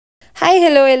Hi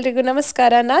hello ಎಲ್ರಿಗೂ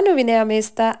ನಮಸ್ಕಾರ. ನಾನು ವಿನಯ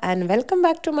Mesta and welcome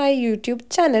back to my YouTube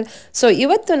channel. So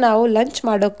ಇವತ್ತು ನಾವು ಲಂಚ್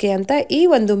ಮಾಡೋಕ್ಕೆ ಅಂತ ಈ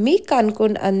ಒಂದು ಮೀ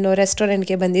ಕಾನ್ಕೂನ್ ಅನ್ನೋ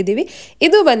ರೆಸ್ಟೋರೆಂಟ್ಗೆ ಬಂದಿದ್ದೀವಿ.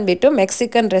 ಇದು ಬಂದ್ಬಿಟ್ಟು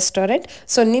ಮೆಕ್ಸಿಕನ್ ರೆಸ್ಟೋರೆಂಟ್.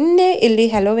 ಸೊ ನಿನ್ನೆ ಇಲ್ಲಿ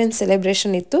ಹೆಲೋವಿನ್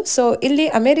ಸೆಲೆಬ್ರೇಷನ್ ಇತ್ತು. ಸೊ ಇಲ್ಲಿ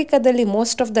ಅಮೆರಿಕಾದಲ್ಲಿ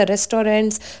most of the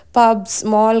restaurants, puffs,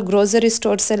 mall, grocery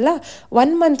stores ಎಲ್ಲ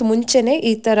 1 ಮಂತ್ ಮುಂಚೆನೇ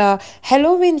ಈ ಥರ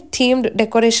ಹೆಲೋವಿನ್ ಥೀಮ್ಡ್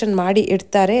ಡೆಕೋರೇಷನ್ ಮಾಡಿ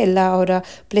ಇಡ್ತಾರೆ ಎಲ್ಲ ಅವರ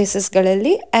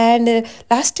ಪ್ಲೇಸಸ್ಗಳಲ್ಲಿ. ಆ್ಯಂಡ್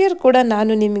ಲಾಸ್ಟ್ ಇಯರ್ ಕೂಡ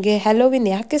ನಾನು ನಿಮಗೆ ಹೆಲೋವಿನ್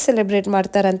ಯಾಕೆ ಸೆಲೆಬ್ರೇಟ್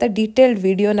ಮಾಡ್ತಾರೆ ಅಂತ ಡೀಟೇಲ್ಡ್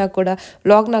ವಿಡಿಯೋನ ಕೂಡ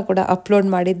ವ್ಲಾಗ್ನ ಕೂಡ ಅಪ್ಲೋಡ್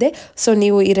ಮಾಡಿದ್ದೆ. ಸೊ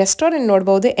ನೀವು ಈ ರೆಸ್ಟೋರೆಂಟ್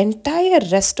ನೋಡ್ಬೋದು. ಎಂಟೈರ್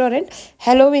ರೆಸ್ಟೋರೆಂಟ್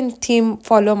ಹೆಲೋವಿನ್ ಥೀಮ್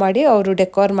ಫಾಲೋ ಮಾಡಿ ಅವರು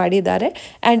ಡೆಕೋರ್ ಮಾಡಿದ್ದಾರೆ.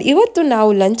 ಆ್ಯಂಡ್ ಇವತ್ತು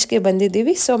ನಾವು ಲಂಚ್ಗೆ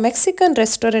ಬಂದಿದ್ದೀವಿ. ಸೊ ಮೆಕ್ಸಿಕನ್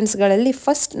ರೆಸ್ಟೋರೆಂಟ್ಸ್ಗಳಲ್ಲಿ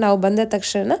ಫಸ್ಟ್ ನಾವು ಬಂದ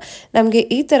ತಕ್ಷಣ ನಮಗೆ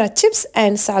ಈ ಥರ ಚಿಪ್ಸ್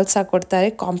ಆ್ಯಂಡ್ ಸಾಲ್ಸಾ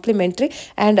ಕೊಡ್ತಾರೆ ಕಾಂಪ್ಲಿಮೆಂಟ್ರಿ.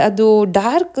 ಆ್ಯಂಡ್ ಅದು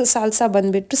ಡಾರ್ಕ್ ಸಾಲ್ಸಾ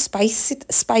ಬಂದುಬಿಟ್ಟು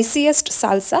ಸ್ಪೈಸಿಯೆಸ್ಟ್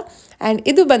ಸಾಲ್ಸಾ. ಆ್ಯಂಡ್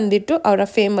ಇದು ಬಂದುಬಿಟ್ಟು ಅವರ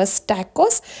ಫೇಮಸ್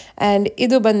ಟ್ಯಾಕೋಸ್. ಆ್ಯಂಡ್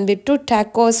ಇದು ಬಂದುಬಿಟ್ಟು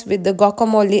tacos with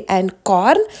ಗಾಕಮೋಲಿ and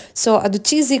corn. So ಅದು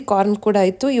ಚೀಸಿ ಕಾರ್ನ್ ಕೂಡ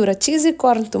ಇತ್ತು. ಇವರ ಚೀಸಿ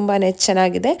ಕಾರ್ನ್ ತುಂಬಾ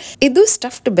ಚೆನ್ನಾಗಿದೆ. ಇದು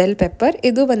ಸ್ಟಫ್ಡ್ ಬೆಲ್ ಪೆಪ್ಪರ್.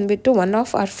 ಇದು ಬಂದುಬಿಟ್ಟು one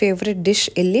of our favourite dish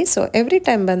ಇಲ್ಲಿ. ಸೊ ಎವ್ರಿ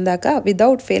ಟೈಮ್ ಬಂದಾಗ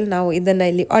ವಿದೌಟ್ ಫೇಲ್ ನಾವು ಇದನ್ನು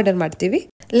ಇಲ್ಲಿ ಆರ್ಡರ್ ಮಾಡ್ತೀವಿ.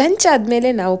 ಲಂಚ್ ಆದಮೇಲೆ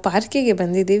ನಾವು ಪಾರ್ಕಿಗೆ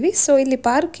ಬಂದಿದ್ದೀವಿ. ಸೊ ಇಲ್ಲಿ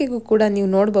ಪಾರ್ಕಿಗೂ ಕೂಡ ನೀವು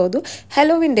ನೋಡ್ಬೋದು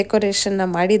ಹೆಲೋವಿನ್ ಡೆಕೋರೇಷನ್ನ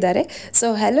ಮಾಡಿದ್ದಾರೆ. ಸೊ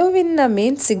ಹೆಲೋವಿನ್ನ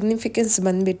ಮೇನ್ ಸಿಗ್ನಿಫಿಕೆನ್ಸ್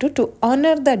ಬಂದುಬಿಟ್ಟು to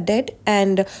honour the dead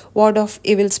and ward of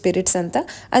evil spirits ಅಂತ.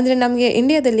 ಅಂದರೆ ನಮಗೆ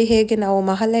ಇಂಡಿಯಾದಲ್ಲಿ ಹೇಗೆ ನಾವು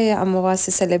ಮಹಾಲಯ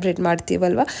ಅಮಾವಾಸ್ಯೆ ಸೆಲೆಬ್ರೇಟ್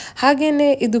ಮಾಡ್ತೀವಲ್ವ, ಹಾಗೇ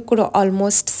ಇದು ಕೂಡ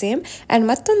ಆಲ್ಮೋಸ್ಟ್ ಸೇಮ್. ಆ್ಯಂಡ್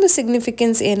ಮತ್ತೊಂದು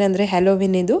ಸಿಗ್ನಿಫಿಕೆನ್ಸ್ ಏನಂದರೆ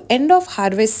ಹೆಲೋವಿನ್ ಇದು end of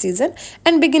harvest season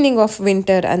and beginning of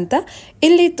winter ಅಂತ.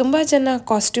 ಇಲ್ಲಿ ತುಂಬ ಜನ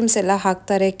ಕಾಸ್ಟ್ಯೂಮ್ಸ್ ಎಲ್ಲ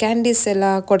ಹಾಕ್ತಾರೆ, ಕ್ಯಾಂಡೀಸ್ ಎಲ್ಲ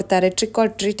ಕೊಡ್ತಾರೆ, ಟ್ರಿಕ್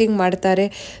ಆರ್ ಟ್ರೀಟಿಂಗ್ ಮಾಡ್ತಾರೆ.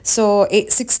 ಸೊ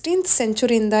 16th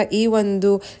ಸೆಂಚುರಿಯಿಂದ ಈ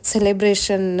ಒಂದು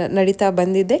ಸೆಲೆಬ್ರೇಷನ್ ನಡೀತಾ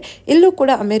ಬಂದಿದೆ. ಇಲ್ಲೂ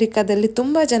ಕೂಡ ಅಮೆರಿಕಾದಲ್ಲಿ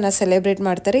ತುಂಬ ಜನ ಸೆಲೆಬ್ರೇಟ್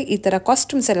ಮಾಡ್ತಾರೆ, ಈ ಥರ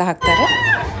ಕಾಸ್ಟ್ಯೂಮ್ಸ್ ಎಲ್ಲ ಹಾಕ್ತಾರೆ.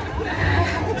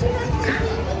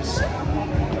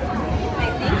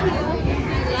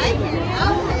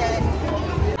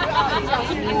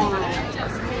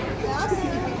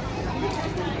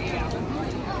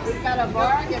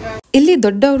 ಇಲ್ಲಿ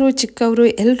ದೊಡ್ಡವರು ಚಿಕ್ಕವರು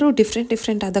ಎಲ್ಲರೂ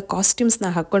ಡಿಫ್ರೆಂಟ್ ಆದ ಕಾಸ್ಟ್ಯೂಮ್ಸ್ನ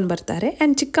ಹಾಕೊಂಡು ಬರ್ತಾರೆ.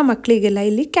 ಆ್ಯಂಡ್ ಚಿಕ್ಕ ಮಕ್ಕಳಿಗೆಲ್ಲ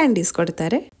ಇಲ್ಲಿ ಕ್ಯಾಂಡೀಸ್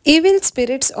ಕೊಡ್ತಾರೆ. ಈವಿಲ್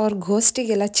ಸ್ಪಿರಿಟ್ಸ್ ಆರ್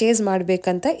ಘೋಸ್ಟಿಗೆಲ್ಲ ಚೇಸ್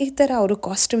ಮಾಡಬೇಕಂತ ಈ ಥರ ಅವರು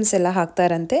ಕಾಸ್ಟ್ಯೂಮ್ಸ್ ಎಲ್ಲ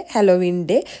ಹಾಕ್ತಾರಂತೆ ಹೆಲೋವಿನ್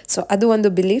ಡೇ. ಸೊ ಅದು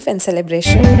ಒಂದು ಬಿಲೀಫ್ ಆ್ಯಂಡ್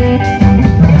ಸೆಲೆಬ್ರೇಷನ್.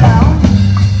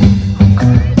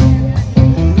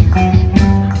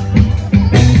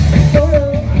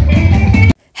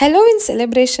 ಹೆಲೋವಿನ್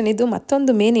ಸೆಲೆಬ್ರೇಷನ್ ಇದು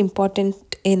ಮತ್ತೊಂದು ಮೇನ್ ಇಂಪಾರ್ಟೆಂಟ್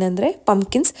ಏನಂದರೆ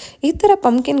ಪಂಪ್ಕಿನ್ಸ್. ಈ ಥರ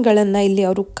ಪಂಪ್ಕಿನ್ಗಳನ್ನು ಇಲ್ಲಿ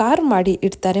ಅವರು ಕಾರ್ವ್ ಮಾಡಿ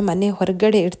ಇಡ್ತಾರೆ, ಮನೆ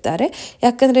ಹೊರಗಡೆ ಇಡ್ತಾರೆ.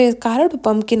 ಯಾಕಂದರೆ ಕಾರ್ಡ್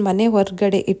ಪಂಪ್ಕಿನ್ ಮನೆ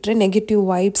ಹೊರಗಡೆ ಇಟ್ಟರೆ negative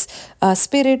vibes,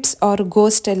 spirits R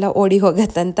ghost ಎಲ್ಲ ಓಡಿ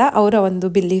ಹೋಗತ್ತಂತ ಅವರ ಒಂದು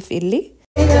ಬಿಲೀಫ್ ಇಲ್ಲಿ.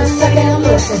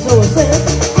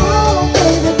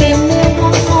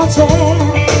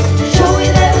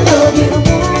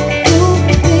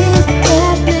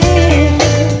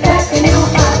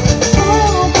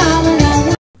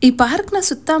 ಈ ಪಾರ್ಕ್ನ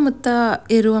ಸುತ್ತಮುತ್ತ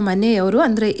ಇರುವ ಮನೆಯವರು,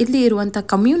 ಅಂದರೆ ಇಲ್ಲಿ ಇರುವಂಥ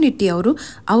ಕಮ್ಯುನಿಟಿಯವರು,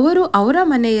 ಅವರ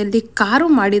ಮನೆಯಲ್ಲಿ ಕಾರು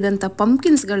ಮಾಡಿದಂಥ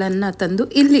ಪಂಪ್ಕಿನ್ಸ್ಗಳನ್ನು ತಂದು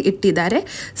ಇಲ್ಲಿ ಇಟ್ಟಿದ್ದಾರೆ.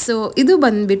 ಸೊ ಇದು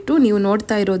ಬಂದುಬಿಟ್ಟು ನೀವು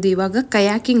ನೋಡ್ತಾ ಇರೋದು ಇವಾಗ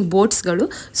ಕಯಾಕಿಂಗ್ ಬೋಟ್ಸ್ಗಳು.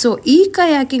 ಸೊ ಈ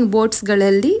ಕಯಾಕಿಂಗ್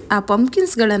ಬೋಟ್ಸ್ಗಳಲ್ಲಿ ಆ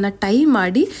ಪಂಪ್ಕಿನ್ಸ್ಗಳನ್ನು ಟೈ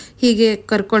ಮಾಡಿ ಹೀಗೆ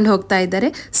ಕರ್ಕೊಂಡು ಹೋಗ್ತಾ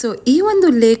ಇದ್ದಾರೆ. ಸೊ ಈ ಒಂದು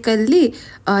ಲೇಕಲ್ಲಿ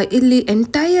ಇಲ್ಲಿ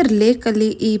ಎಂಟೈರ್ ಲೇಕಲ್ಲಿ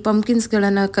ಈ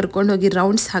ಪಂಪ್ಕಿನ್ಸ್ಗಳನ್ನು ಕರ್ಕೊಂಡು ಹೋಗಿ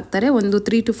ರೌಂಡ್ಸ್ ಹಾಕ್ತಾರೆ. ಒಂದು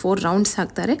 3 to 4 ರೌಂಡ್ಸ್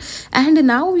ಹಾಕ್ತಾರೆ. ಆ್ಯಂಡ್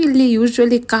ನಾವು ಇಲ್ಲಿ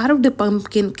ಯೂಶ್ವಲಿ ಕಾರ್ವ್ಡ್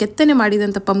ಪಂಪ್ಕಿನ್, ಕೆತ್ತನೆ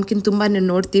ಮಾಡಿದಂಥ ಪಂಪ್ಕಿನ್ ತುಂಬಾ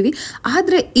ನೋಡ್ತೀವಿ.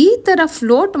 ಆದರೆ ಈ ಥರ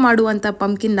ಫ್ಲೋಟ್ ಮಾಡುವಂಥ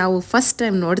ಪಂಪ್ಕಿನ್ ನಾವು ಫಸ್ಟ್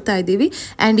ಟೈಮ್ ನೋಡ್ತಾ ಇದ್ದೀವಿ.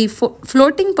 ಆ್ಯಂಡ್ ಈ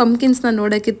ಫ್ಲೋಟಿಂಗ್ ಪಂಪ್ಕಿನ್ಸ್ನ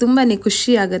ನೋಡೋಕ್ಕೆ ತುಂಬಾ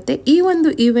ಖುಷಿ ಆಗುತ್ತೆ. ಈ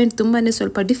ಒಂದು ಈವೆಂಟ್ ತುಂಬಾ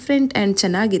ಸ್ವಲ್ಪ ಡಿಫ್ರೆಂಟ್ ಆ್ಯಂಡ್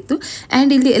ಚೆನ್ನಾಗಿತ್ತು.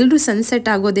 ಆ್ಯಂಡ್ ಇಲ್ಲಿ ಎಲ್ಲರೂ ಸನ್ಸೆಟ್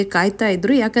ಆಗೋದೇ ಕಾಯ್ತಾ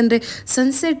ಇದ್ರು. ಯಾಕಂದರೆ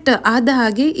ಸನ್ಸೆಟ್ ಆದ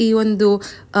ಹಾಗೆ ಈ ಒಂದು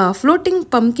ಫ್ಲೋಟಿಂಗ್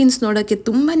ಪಂಪ್ಕಿನ್ಸ್ ನೋಡೋಕ್ಕೆ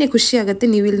ತುಂಬಾ ಖುಷಿ ಆಗುತ್ತೆ.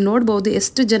 ನೀವು ಇಲ್ಲಿ ನೋಡ್ಬೋದು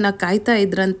ಎಷ್ಟು ಜನ ಕಾಯ್ತಾ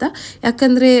ಇದ್ರಂತ.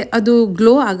 ಯಾಕಂದರೆ ಅದು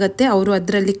ಗ್ಲೋ ಆಗುತ್ತೆ, ಅವರು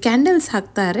ಅದರಲ್ಲಿ ಕ್ಯಾಂಡಲ್ಸ್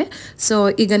ಹಾಕ್ತಾರೆ. ಸೊ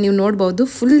ಈಗ ನೀವು ನೋಡ್ಬೋದು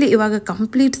ಫುಲ್ ಇವಾಗ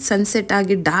ಕಂಪ್ಲೀಟ್ ಸನ್ಸೆಟ್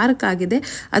ಆಗಿ ಡಾರ್ಕ್ ಆಗಿದೆ.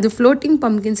 ಅದು ಫ್ಲೋಟಿಂಗ್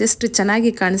ಪಂಪ್ಕಿನ್ಸ್ ಎಷ್ಟು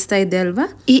ಚೆನ್ನಾಗಿ ಕಾಣಿಸ್ತಾ ಇದೆ ಅಲ್ವಾ.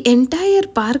 ಈ ಎಂಟೈರ್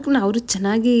ಪಾರ್ಕ್ನ ಅವರು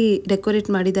ಚೆನ್ನಾಗಿ ಡೆಕೋರೇಟ್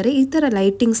ಮಾಡಿದ್ದಾರೆ. ಈ ಥರ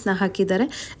ಲೈಟಿಂಗ್ಸ್ನ ಹಾಕಿದ್ದಾರೆ.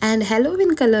 ಆ್ಯಂಡ್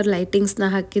ಹೆಲೋವಿನ್ ಕಲರ್ ಲೈಟಿಂಗ್ಸ್ನ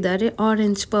ಹಾಕಿದ್ದಾರೆ,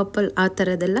 ಆರೆಂಜ್, ಪರ್ಪಲ್ ಆ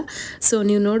ಥರದೆಲ್ಲ. ಸೊ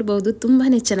ನೀವು ನೋಡ್ಬೋದು ತುಂಬಾ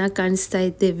ಚೆನ್ನಾಗಿ ಕಾಣಿಸ್ತಾ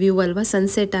ಇದೆ ವ್ಯೂ ಅಲ್ವಾ,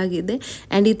 ಸನ್ಸೆಟ್ ಆಗಿದೆ.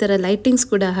 ಆ್ಯಂಡ್ ಈ ಥರ ಲೈಟಿಂಗ್ಸ್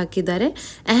ಕೂಡ ಹಾಕಿದ್ದಾರೆ.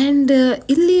 ಆ್ಯಂಡ್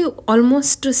ಇಲ್ಲಿ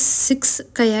ಆಲ್ಮೋಸ್ಟ್ 6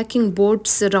 ಕಯಾಕಿಂಗ್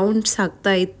ಬೋಟ್ಸ್ ರೌಂಡ್ಸ್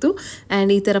ಆಗ್ತಾ ಇತ್ತು.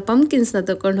 ಆ್ಯಂಡ್ ಈ ಥರ ಪಂಪ್ಕಿನ್ಸ್ನ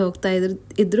ತಗೊಂಡು ಹೋಗ್ತಾ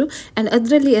ಇದ್ದರು ಆ್ಯಂಡ್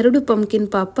ಅದರಲ್ಲಿ 2 ಪಂಪ್ಕಿನ್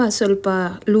ಪಾಪ ಸ್ವಲ್ಪ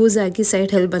ಲೂಸ್ ಆಗಿ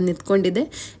ಸೈಡ್ ಹೆಲ್ ಬಂದು ನಿಂತ್ಕೊಂಡಿದೆ.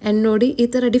 ಆ್ಯಂಡ್ ನೋಡಿ ಈ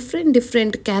ಥರ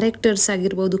ಡಿಫ್ರೆಂಟ್ ಕ್ಯಾರೆಕ್ಟರ್ಸ್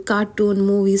ಆಗಿರ್ಬೋದು, ಕಾರ್ಟೂನ್,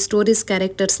 ಮೂವಿ, ಸ್ಟೋರೀಸ್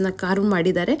ಕ್ಯಾರೆಕ್ಟರ್ಸ್ನ ಕಾರ್ವ್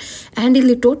ಮಾಡಿದ್ದಾರೆ. ಆ್ಯಂಡ್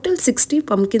ಇಲ್ಲಿ ಟೋಟಲ್ 60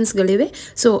 ಪಂಪ್ಕಿನ್ಸ್ಗಳಿವೆ.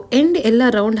 ಸೊ ಎಂಡ್ ಎಲ್ಲ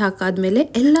ರೌಂಡ್ ಹಾಕಾದ್ಮೇಲೆ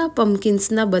ಎಲ್ಲ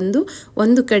ಪಂಪ್ಕಿನ್ಸ್ನ ಬಂದು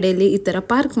ಒಂದು ಕಡೆಯಲ್ಲಿ ಈ ಥರ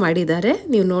ಪಾರ್ಕ್ ಮಾಡಿದ್ದಾರೆ,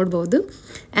 ನೀವು ನೋಡ್ಬೋದು.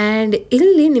 ಆ್ಯಂಡ್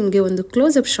ಇಲ್ಲಿ ನಿಮಗೆ ಒಂದು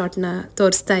ಕ್ಲೋಸಪ್ ಶಾಟ್ನ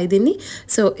ತೋರಿಸ್ತಾ ಇದ್ದೀನಿ.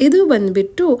 ಸೊ ಇದು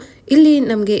ಬಂದುಬಿಟ್ಟು ಇಲ್ಲಿ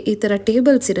ನಮಗೆ ಈ ಥರ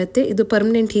ಟೇಬಲ್ಸ್ ಇರುತ್ತೆ, ಇದು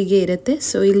ಪರ್ಮನೆಂಟ್ ಹೀಗೆ ಇರುತ್ತೆ.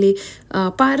 ಸೊ ಇಲ್ಲಿ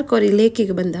ಪಾರ್ಕ್ ಅವ್ರ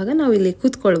ಲೇಕಿಗೆ ಬಂದಾಗ ನಾವು ಇಲ್ಲಿ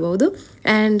ಕೂತ್ಕೊಳ್ಬೋದು.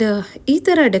 ಆ್ಯಂಡ್ ಈ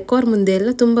ಥರ ಡೆಕೋರ್ ಮುಂದೆ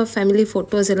ಎಲ್ಲ ತುಂಬ ಫ್ಯಾಮಿಲಿ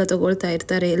ಫೋಟೋಸ್ ಎಲ್ಲ ತೊಗೊಳ್ತಾ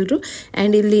ಇರ್ತಾರೆ ಎಲ್ಲರೂ.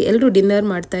 ಆ್ಯಂಡ್ ಇಲ್ಲಿ ಎಲ್ಲರೂ ಡಿನ್ನರ್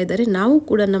ಮಾಡ್ತಾ ಇದ್ದಾರೆ. ನಾವು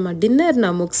ಕೂಡ ನಮ್ಮ ಡಿನ್ನರ್ನ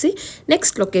ಮುಗಿಸಿ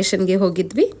ನೆಕ್ಸ್ಟ್ ಲೊಕೇಶನ್ಗೆ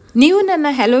ಹೋಗಿದ್ವಿ. ನೀವು ನನ್ನ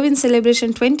ಹ್ಯಾಲೋವಿನ್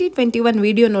ಸೆಲೆಬ್ರೇಷನ್ 2021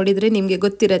 ವಿಡಿಯೋ ನೋಡಿದರೆ ನಿಮಗೆ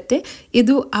ಗೊತ್ತಿರುತ್ತೆ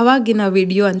ಇದು ಅವಾಗಿನ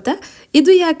ವಿಡಿಯೋ ಅಂತ.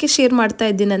 ಇದು ಯಾಕೆ ಶೇರ್ ಮಾಡ್ತಾ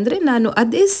ಇದ್ದೀನಿ ಅಂದರೆ ನಾನು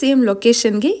ಅದೇ ಸೇಮ್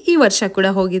ಲೊಕೇಶನ್ಗೆ ಈ ವರ್ಷ ಕೂಡ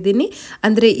ಹೋಗಿದ್ದೀನಿ.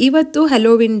 ಅಂದರೆ ಇವತ್ತು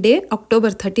ಹ್ಯಾಲೋವಿನ್ ಡೇ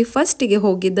ಅಕ್ಟೋಬರ್ 31ಗೆ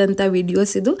ಹೋಗಿದ್ದಂಥ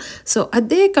ವಿಡಿಯೋಸ್ ಇದು. ಸೊ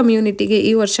ಅದೇ ಕಮ್ಯುನಿಟಿಗೆ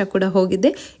ಈ ವರ್ಷ ಕೂಡ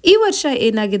ಹೋಗಿದ್ದೆ. ಈ ವರ್ಷ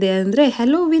ಏನಾಗಿದೆ ಅಂದರೆ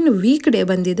ಹ್ಯಾಲೋವಿನ್ ವೀಕ್ ಡೇ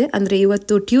ಬಂದಿದೆ, ಅಂದರೆ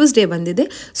ಇವತ್ತು ಟ್ಯೂಸ್ಡೇ ಬಂದಿದೆ.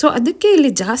 ಸೊ ಅದಕ್ಕೆ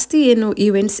ಇಲ್ಲಿ ಜಾಸ್ತಿ ಏನು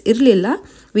ಈವೆಂಟ್ಸ್ ಇರಲಿಲ್ಲ.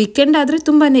 ವೀಕೆಂಡ್ ಆದರೆ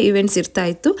ತುಂಬಾ ಇವೆಂಟ್ಸ್ ಇರ್ತಾ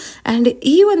ಇತ್ತು. ಆ್ಯಂಡ್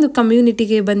ಈ ಒಂದು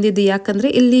ಕಮ್ಯುನಿಟಿಗೆ ಬಂದಿದ್ದು ಯಾಕಂದರೆ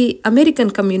ಇಲ್ಲಿ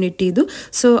ಅಮೇರಿಕನ್ ಕಮ್ಯುನಿಟಿ ಇದು.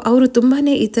 ಸೊ ಅವರು ತುಂಬಾ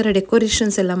ಈ ಥರ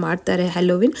ಡೆಕೋರೇಷನ್ಸ್ ಎಲ್ಲ ಮಾಡ್ತಾರೆ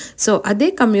ಹ್ಯಾಲೋವಿನ್. ಸೊ ಅದೇ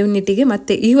ಕಮ್ಯುನಿಟಿಗೆ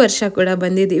ಮತ್ತೆ ಈ ವರ್ಷ ಕೂಡ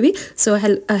ಬಂದಿದ್ದೀವಿ. ಸೊ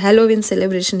ಹ್ಯಾಲೋವಿನ್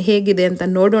ಸೆಲೆಬ್ರೇಷನ್ ಹೇಗಿದೆ ಅಂತ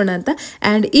ನೋಡೋಣ ಅಂತ.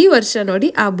 ಆ್ಯಂಡ್ ಈ ವರ್ಷ ನೋಡಿ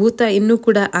ಆ ಭೂತ ಇನ್ನೂ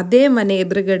ಕೂಡ ಅದೇ ಮನೆ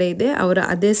ಎದುರುಗಡೆ ಇದೆ, ಅವರ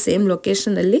ಅದೇ ಸೇಮ್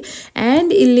ಲೊಕೇಶನಲ್ಲಿ.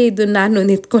 ಆ್ಯಂಡ್ ಇಲ್ಲಿ ಇದು ನಾನು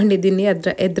ನಿಂತ್ಕೊಂಡಿದ್ದೀನಿ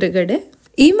ಅದರ ಎದುರುಗಡೆ.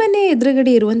 ಈ ಮನೆ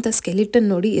ಎದುರುಗಡೆ ಇರುವಂಥ ಸ್ಕೆಲಿಟನ್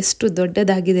ನೋಡಿ ಎಷ್ಟು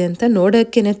ದೊಡ್ಡದಾಗಿದೆ ಅಂತ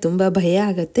ನೋಡೋಕ್ಕೇ ತುಂಬ ಭಯ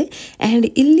ಆಗುತ್ತೆ. ಆ್ಯಂಡ್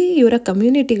ಇಲ್ಲಿ ಇವರ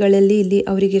ಕಮ್ಯುನಿಟಿಗಳಲ್ಲಿ ಇಲ್ಲಿ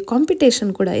ಅವರಿಗೆ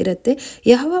ಕಾಂಪಿಟೇಷನ್ ಕೂಡ ಇರುತ್ತೆ.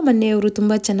 ಯಾವ ಮನೆಯವರು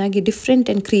ತುಂಬ ಚೆನ್ನಾಗಿ ಡಿಫ್ರೆಂಟ್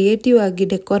ಆ್ಯಂಡ್ ಕ್ರಿಯೇಟಿವ್ ಆಗಿ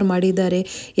ಡೆಕೋರ್ ಮಾಡಿದ್ದಾರೆ,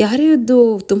 ಯಾರ್ಯಾವುದು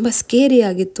ತುಂಬ ಸ್ಕೇರಿ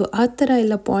ಆಗಿತ್ತು, ಆ ಥರ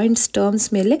ಎಲ್ಲ ಪಾಯಿಂಟ್ಸ್ ಟರ್ಮ್ಸ್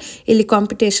ಮೇಲೆ ಇಲ್ಲಿ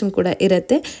ಕಾಂಪಿಟೇಷನ್ ಕೂಡ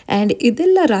ಇರುತ್ತೆ. ಆ್ಯಂಡ್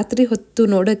ಇದೆಲ್ಲ ರಾತ್ರಿ ಹೊತ್ತು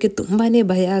ನೋಡೋಕ್ಕೆ ತುಂಬಾ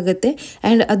ಭಯ ಆಗುತ್ತೆ.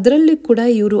 ಆ್ಯಂಡ್ ಅದರಲ್ಲಿ ಕೂಡ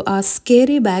ಇವರು ಆ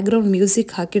ಸ್ಕೇರಿ ಬ್ಯಾಕ್ಗ್ರೌಂಡ್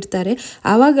ಮ್ಯೂಸಿಕ್ ಹಾಕಿರ್ತಾರೆ,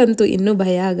 ಆವಾಗಂತೂ ಇನ್ನೂ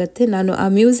ಭಯ ಆಗುತ್ತೆ. ನಾನು ಆ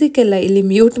ಮ್ಯೂಸಿಕ್ ಎಲ್ಲ ಇಲ್ಲಿ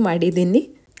ಮ್ಯೂಟ್ ಮಾಡಿದ್ದೀನಿ.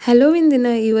 ಹ್ಯಾಲೋವಿನ್ ದಿನ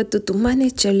ಇವತ್ತು ತುಂಬಾ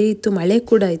ಚಳಿ ಇತ್ತು, ಮಳೆ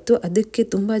ಕೂಡ ಇತ್ತು, ಅದಕ್ಕೆ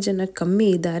ತುಂಬ ಜನ ಕಮ್ಮಿ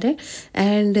ಇದ್ದಾರೆ.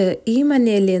 ಆ್ಯಂಡ್ ಈ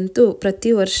ಮನೆಯಲ್ಲಿ ಅಂತೂ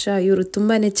ಪ್ರತಿ ವರ್ಷ ಇವರು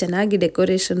ತುಂಬಾ ಚೆನ್ನಾಗಿ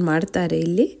ಡೆಕೋರೇಷನ್ ಮಾಡ್ತಾರೆ.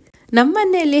 ಇಲ್ಲಿ ನಮ್ಮ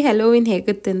ಮನೆಯಲ್ಲಿ ಹ್ಯಾಲೋವಿನ್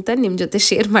ಹೇಗುತ್ತೆ ಅಂತ ನಿಮ್ಮ ಜೊತೆ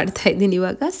ಶೇರ್ ಮಾಡ್ತಾ ಇದ್ದೀನಿ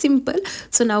ಇವಾಗ. ಸಿಂಪಲ್.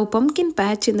 ಸೊ ನಾವು ಪಂಪ್ಕಿನ್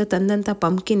ಪ್ಯಾಚಿಂದ ತಂದಂಥ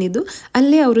ಪಂಪ್ಕಿನ್ ಇದು,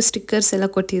 ಅಲ್ಲೇ ಅವರು ಸ್ಟಿಕ್ಕರ್ಸ್ ಎಲ್ಲ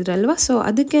ಕೊಟ್ಟಿದ್ರಲ್ವ. ಸೊ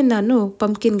ಅದಕ್ಕೆ ನಾನು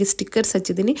ಪಂಪ್ಕಿನ್ಗೆ ಸ್ಟಿಕ್ಕರ್ಸ್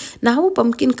ಹಚ್ಚಿದ್ದೀನಿ. ನಾವು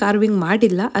ಪಂಪ್ಕಿನ್ ಕಾರ್ವಿಂಗ್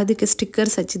ಮಾಡಿಲ್ಲ, ಅದಕ್ಕೆ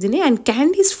ಸ್ಟಿಕ್ಕರ್ಸ್ ಹಚ್ಚಿದ್ದೀನಿ. ಆ್ಯಂಡ್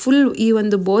ಕ್ಯಾಂಡೀಸ್ ಫುಲ್ ಈ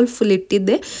ಒಂದು ಬೋಲ್ ಫುಲ್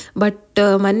ಇಟ್ಟಿದ್ದೆ. ಬಟ್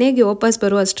ಮನೆಗೆ ವಾಪಸ್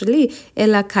ಬರೋ ಅಷ್ಟರಲ್ಲಿ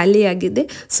ಎಲ್ಲ ಖಾಲಿಯಾಗಿದೆ.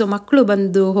 ಸೊ ಮಕ್ಕಳು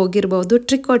ಬಂದು ಹೋಗಿರ್ಬೋದು,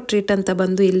 ಟ್ರಿಕ್ ಆರ್ ಟ್ರೀಟ್ ಅಂತ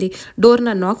ಬಂದು ಇಲ್ಲಿ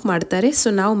ಡೋರ್ನ ನಾಕ್ ಮಾಡ್ತಾರೆ. ಸೊ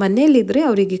ನಾವು ಮನೇಲಿದ್ದರೆ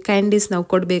ಅವರಿಗೆ ಕ್ಯಾಂಡೀಸ್ ನಾವು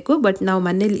ಕೊಡಬೇಕು, ಬಟ್ ನಾವು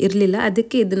ಮನೇಲಿ ಇರಲಿಲ್ಲ,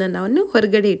 ಅದಕ್ಕೆ ಇದನ್ನು ನಾನು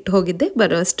ಹೊರಗಡೆ ಇಟ್ಟು ಹೋಗಿದ್ದೆ.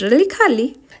 ಬರೋ ಅಷ್ಟರಲ್ಲಿ ಖಾಲಿ.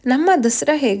 ನಮ್ಮ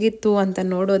ದಸರಾ ಹೇಗಿತ್ತು ಅಂತ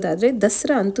ನೋಡೋದಾದರೆ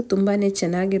ದಸರಾ ಅಂತೂ ತುಂಬಾ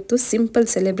ಚೆನ್ನಾಗಿತ್ತು. ಸಿಂಪಲ್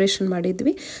ಸೆಲೆಬ್ರೇಷನ್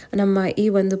ಮಾಡಿದ್ವಿ. ನಮ್ಮ ಈ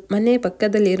ಒಂದು ಮನೆ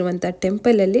ಪಕ್ಕದಲ್ಲಿ ಇರುವಂಥ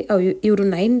ಟೆಂಪಲಲ್ಲಿ ಇವರು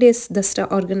 9 days ದಸರಾ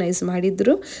ಆರ್ಗನೈಸ್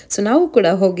ಮಾಡಿದ್ರು. ಸೊ ನಾವು ಕೂಡ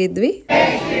ಹೋಗಿದ್ವಿ.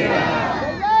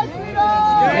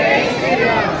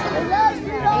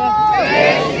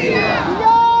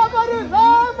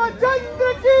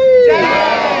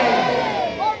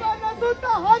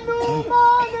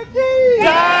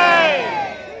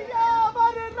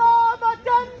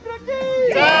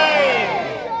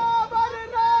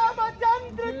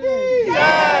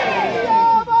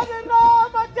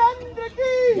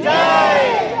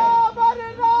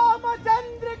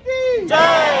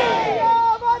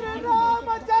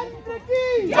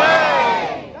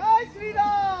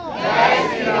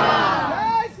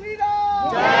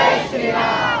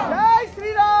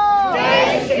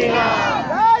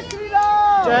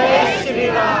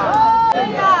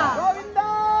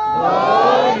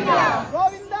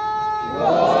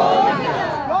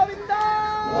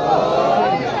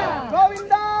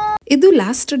 ಇದು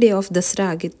ಲಾಸ್ಟ್ ಡೇ ಆಫ್ ದಸರಾ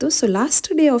ಆಗಿತ್ತು. So last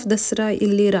day of Dasara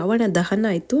ಇಲ್ಲಿ ರಾವಣ ದಹನ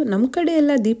ಆಯಿತು. ನಮ್ಮ ಕಡೆ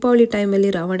ಎಲ್ಲ ದೀಪಾವಳಿ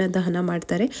ಟೈಮಲ್ಲಿ ರಾವಣ ದಹನ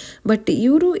ಮಾಡ್ತಾರೆ, ಬಟ್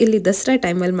ಇವರು ಇಲ್ಲಿ ದಸರಾ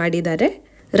ಟೈಮಲ್ಲಿ ಮಾಡಿದ್ದಾರೆ.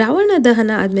 ರಾವಣ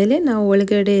ದಹನ ಆದಮೇಲೆ ನಾವು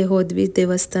ಒಳಗಡೆ ಹೋದ್ವಿ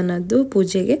ದೇವಸ್ಥಾನದ್ದು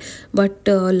ಪೂಜೆಗೆ. ಬಟ್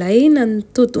ಲೈನ್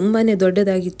ಅಂತೂ ತುಂಬಾ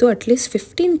ದೊಡ್ಡದಾಗಿತ್ತು. ಅಟ್ಲೀಸ್ಟ್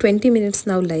 15-20 ಮಿನಿಟ್ಸ್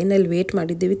ನಾವು ಲೈನಲ್ಲಿ ವೇಟ್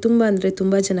ಮಾಡಿದ್ದೀವಿ. ತುಂಬ ಅಂದರೆ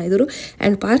ತುಂಬ ಜನ ಇದ್ದರು.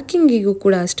 ಆ್ಯಂಡ್ ಪಾರ್ಕಿಂಗಿಗೂ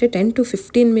ಕೂಡ ಅಷ್ಟೇ 10 to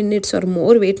 15 minutes R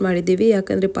more wait ಮಾಡಿದ್ದೀವಿ,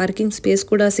 ಯಾಕಂದರೆ ಪಾರ್ಕಿಂಗ್ ಸ್ಪೇಸ್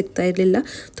ಕೂಡ ಸಿಗ್ತಾ ಇರಲಿಲ್ಲ,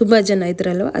 ತುಂಬ ಜನ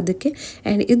ಇದ್ರಲ್ವ ಅದಕ್ಕೆ.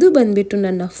 ಆ್ಯಂಡ್ ಇದು ಬಂದುಬಿಟ್ಟು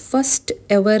ನನ್ನ ಫಸ್ಟ್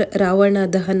ಎವರ್ ರಾವಣ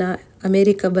ದಹನ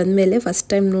ಅಮೇರಿಕಾ ಬಂದಮೇಲೆ ಫಸ್ಟ್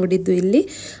ಟೈಮ್ ನೋಡಿದ್ದು ಇಲ್ಲಿ.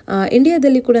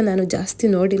 ಇಂಡಿಯಾದಲ್ಲಿ ಕೂಡ ನಾನು ಜಾಸ್ತಿ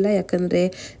ನೋಡಿಲ್ಲ, ಯಾಕಂದರೆ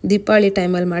ದೀಪಾವಳಿ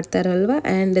ಟೈಮಲ್ಲಿ ಮಾಡ್ತಾರಲ್ವ.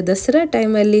 ಆ್ಯಂಡ್ ದಸರಾ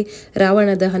ಟೈಮಲ್ಲಿ ರಾವಣ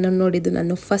ದಹನ ನೋಡಿದ್ದು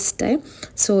ನಾನು ಫಸ್ಟ್ ಟೈಮ್.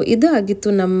 ಸೊ ಇದು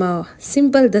ಆಗಿತ್ತು ನಮ್ಮ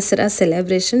ಸಿಂಪಲ್ ದಸರಾ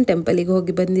ಸೆಲೆಬ್ರೇಷನ್, ಟೆಂಪಲಿಗೆ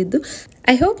ಹೋಗಿ ಬಂದಿದ್ದು.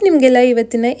 ಐ ಹೋಪ್ ನಿಮಗೆಲ್ಲ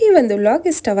ಇವತ್ತಿನ ಈ ಒಂದು ವ್ಲಾಗ್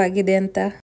ಇಷ್ಟವಾಗಿದೆ ಅಂತ.